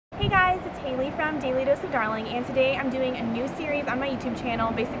guys, it's Haley from Daily Dose of Darling, and today I'm doing a new series on my YouTube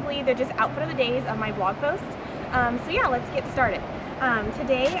channel. Basically, they're just outfit of the days of my blog posts. So yeah, let's get started.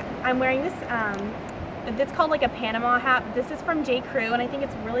 Today I'm wearing this, it's called like a Panama hat. This is from J. Crew, and I think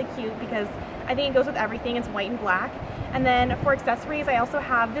it's really cute because I think it goes with everything. It's white and black. And then for accessories, I also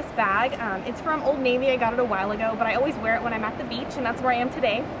have this bag. It's from Old Navy. I got it a while ago, but I always wear it when I'm at the beach, and that's where I am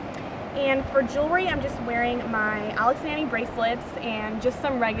today. And for jewelry, I'm just wearing my Alex and Annie bracelets and just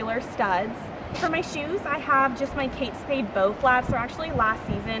some regular studs. For my shoes, I have just my Kate Spade bow flats. They're actually last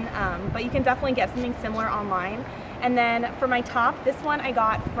season, but you can definitely get something similar online. And then for my top, this one I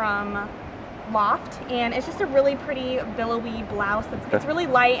got from Loft, and it's just a really pretty billowy blouse. It's really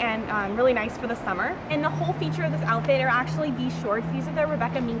light and really nice for the summer. And the whole feature of this outfit are actually these shorts. These are the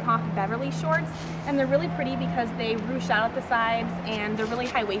Rebecca Minkoff Beverly shorts, and they're really pretty because they ruche out at the sides and they're really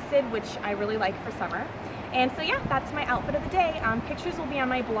high-waisted, which I really like for summer. And so yeah, that's my outfit of the day. Pictures will be on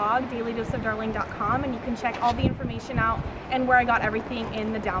my blog, dailydoseofdarling.com, and you can check all the information out and where I got everything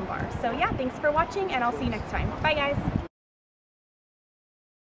in the down bar. So yeah, thanks for watching, and I'll see you next time. Bye guys!